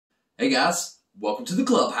Hey guys, welcome to the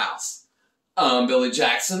Clubhouse. I'm Billy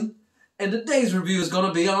Jackson, and today's review is going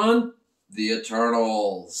to be on The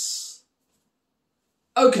Eternals.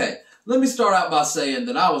 Okay, let me start out by saying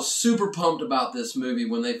that I was super pumped about this movie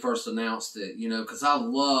when they first announced it, because I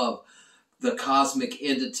love the cosmic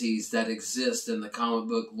entities that exist in the comic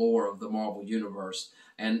book lore of the Marvel Universe.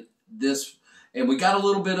 And we got a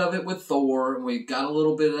little bit of it with Thor, and we got a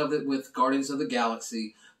little bit of it with Guardians of the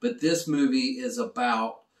Galaxy, but this movie is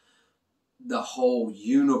about the whole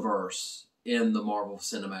universe in the Marvel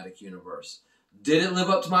Cinematic Universe. Did it live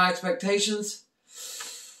up to my expectations?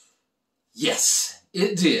 Yes,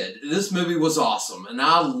 it did. This movie was awesome, and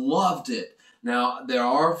I loved it. Now, there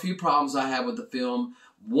are a few problems I have with the film.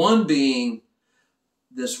 One being,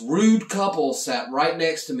 this rude couple sat right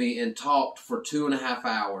next to me and talked for 2.5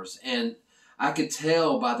 hours, and I could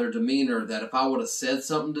tell by their demeanor that if I would have said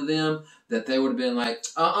something to them, that they would have been like,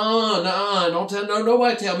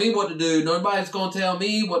 nobody tell me what to do. Nobody's going to tell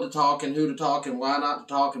me what to talk and who to talk and why not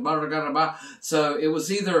to talk and blah, blah, blah, blah. So it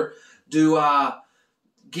was either, do I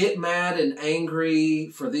get mad and angry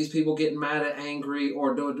for these people getting mad and angry,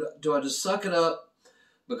 or do I just suck it up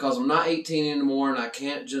because I'm not 18 anymore and I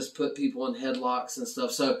can't just put people in headlocks and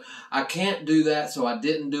stuff. So I can't do that, so I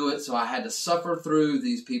didn't do it. So I had to suffer through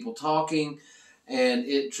these people talking, and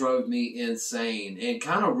it drove me insane and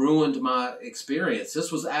kind of ruined my experience.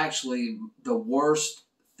 This was actually the worst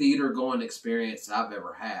theater-going experience I've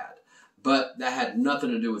ever had. But that had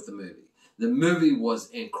nothing to do with the movie. The movie was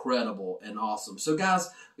incredible and awesome. So guys,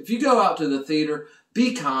 if you go out to the theater,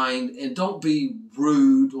 be kind and don't be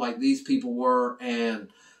rude like these people were and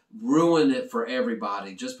ruin it for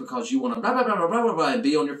everybody just because you want to blah, blah, blah, blah, blah, blah, and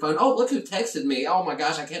be on your phone. Oh, look who texted me. Oh my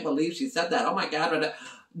gosh, I can't believe she said that. Oh my God.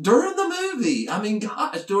 During the movie. I mean,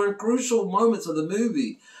 gosh, during crucial moments of the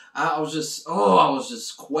movie. I was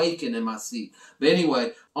just quaking in my seat. But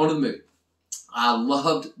anyway, on to the movie. I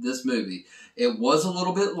loved this movie. It was a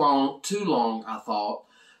little bit too long, I thought.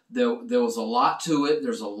 There was a lot to it.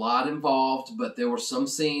 There's a lot involved, but there were some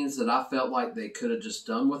scenes that I felt like they could have just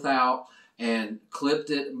done without and clipped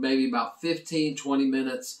it maybe about 15, 20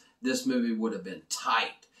 minutes. This movie would have been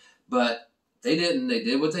tight. But they didn't. They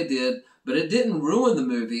did what they did. But it didn't ruin the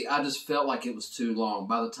movie. I just felt like it was too long.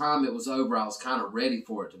 By the time it was over, I was kind of ready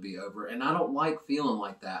for it to be over. And I don't like feeling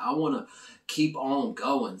like that. I want to keep on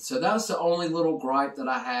going. So that's the only little gripe that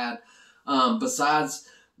I had. Besides,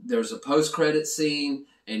 there's a post-credit scene.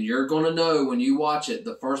 And you're going to know when you watch it,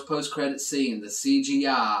 the first post-credit scene, the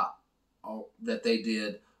CGI that they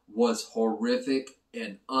did was horrific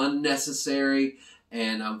and unnecessary.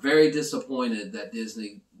 And I'm very disappointed that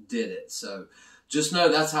Disney did it. So just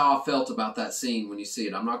know that's how I felt about that scene when you see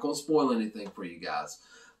it. I'm not going to spoil anything for you guys,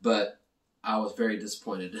 but I was very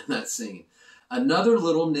disappointed in that scene. Another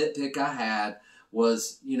little nitpick I had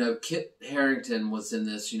was, Kit Harington was in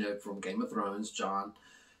this, from Game of Thrones, Jon.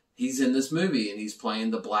 He's in this movie and he's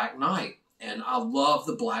playing the Black Knight. And I love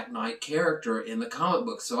the Black Knight character in the comic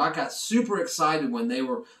book. So I got super excited when they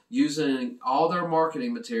were using all their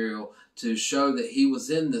marketing material to show that he was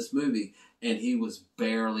in this movie. And he was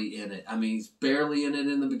barely in it. I mean, he's barely in it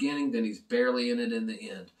in the beginning, then he's barely in it in the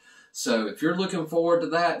end. So if you're looking forward to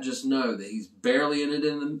that, just know that he's barely in it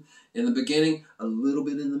in the beginning, a little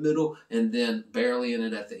bit in the middle, and then barely in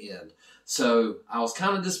it at the end. So I was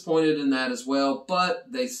kind of disappointed in that as well,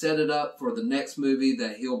 but they set it up for the next movie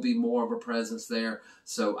that he'll be more of a presence there.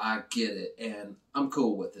 So I get it, and I'm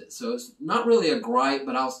cool with it. So it's not really a gripe,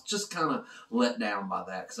 but I was just kind of let down by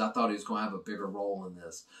that because I thought he was going to have a bigger role in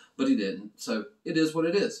this, but he didn't. So it is what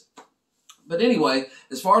it is. But anyway,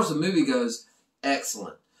 as far as the movie goes,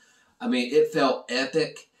 excellent. I mean, it felt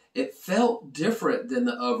epic. It felt different than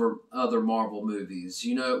the other Marvel movies.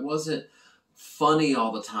 It wasn't funny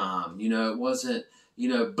all the time. It wasn't,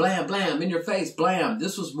 blam, blam, in your face, blam.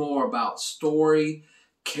 This was more about story,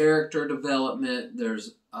 character development.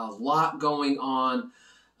 There's a lot going on.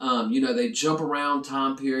 They jump around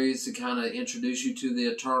time periods to kind of introduce you to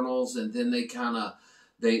the Eternals, and then they kind of,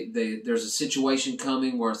 there's a situation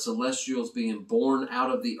coming where Celestial's being born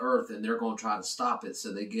out of the earth, and they're going to try to stop it.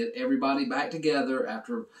 So they get everybody back together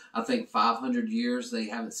after, I think, 500 years. They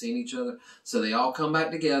haven't seen each other. So they all come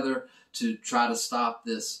back together to try to stop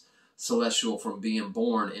this Celestial from being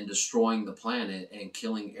born and destroying the planet and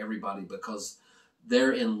killing everybody because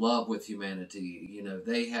they're in love with humanity.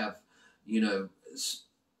 They have,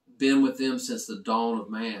 been with them since the dawn of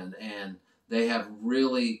man, and they have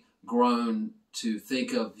really grown to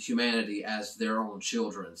think of humanity as their own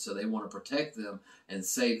children. So they want to protect them and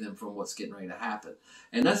save them from what's getting ready to happen.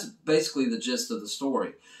 And that's basically the gist of the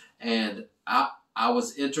story. And I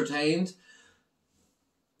was entertained,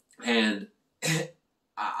 and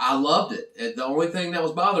I loved it. The only thing that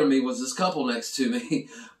was bothering me was this couple next to me,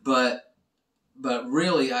 but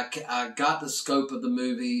really, I got the scope of the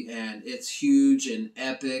movie, and it's huge and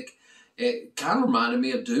epic. It kind of reminded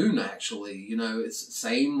me of Dune, actually. You know, it's the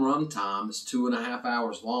same runtime. It's 2.5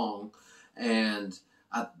 hours long, and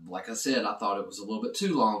like I said, I thought it was a little bit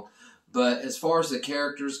too long. But as far as the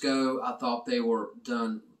characters go, I thought they were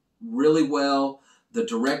done really well. The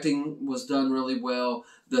directing was done really well.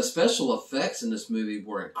 The special effects in this movie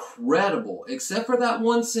were incredible, except for that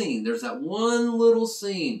one scene. There's that one little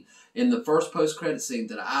scene in the first post-credit scene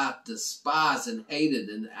that I despised and hated,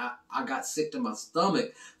 and I got sick to my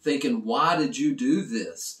stomach thinking, why did you do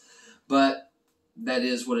this? But that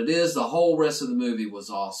is what it is. The whole rest of the movie was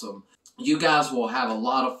awesome. You guys will have a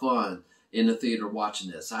lot of fun in the theater watching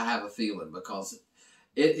this. I have a feeling, because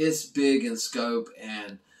it's big in scope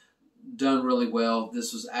and done really well.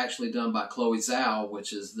 This was actually done by Chloe Zhao,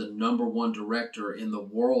 which is the #1 director in the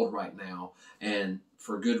world right now, and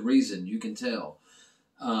for good reason, you can tell.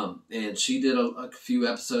 And she did a few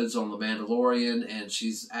episodes on The Mandalorian, and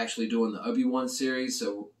she's actually doing the Obi-Wan series,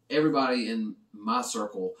 so everybody in my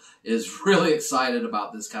circle is really excited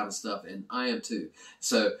about this kind of stuff, and I am too.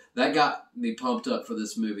 So that got me pumped up for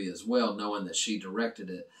this movie as well, knowing that she directed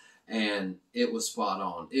it, and it was spot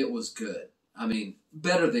on. It was good. I mean,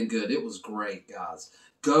 better than good. It was great, guys.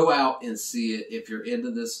 Go out and see it. If you're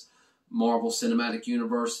into this Marvel Cinematic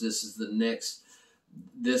Universe, this is the next.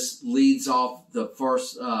 This leads off the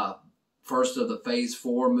first of the Phase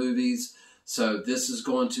 4 movies. So this is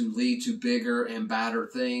going to lead to bigger and badder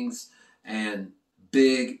things. And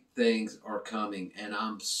big things are coming. And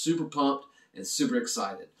I'm super pumped and super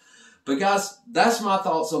excited. But guys, that's my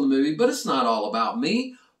thoughts on the movie. But it's not all about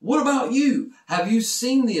me. What about you? Have you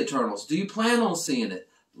seen The Eternals? Do you plan on seeing it?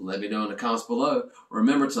 Let me know in the comments below.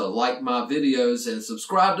 Remember to like my videos and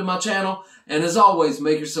subscribe to my channel. And as always,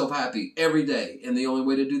 make yourself happy every day. And the only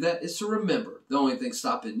way to do that is to remember the only thing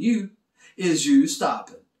stopping you is you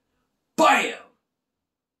stopping. Bam!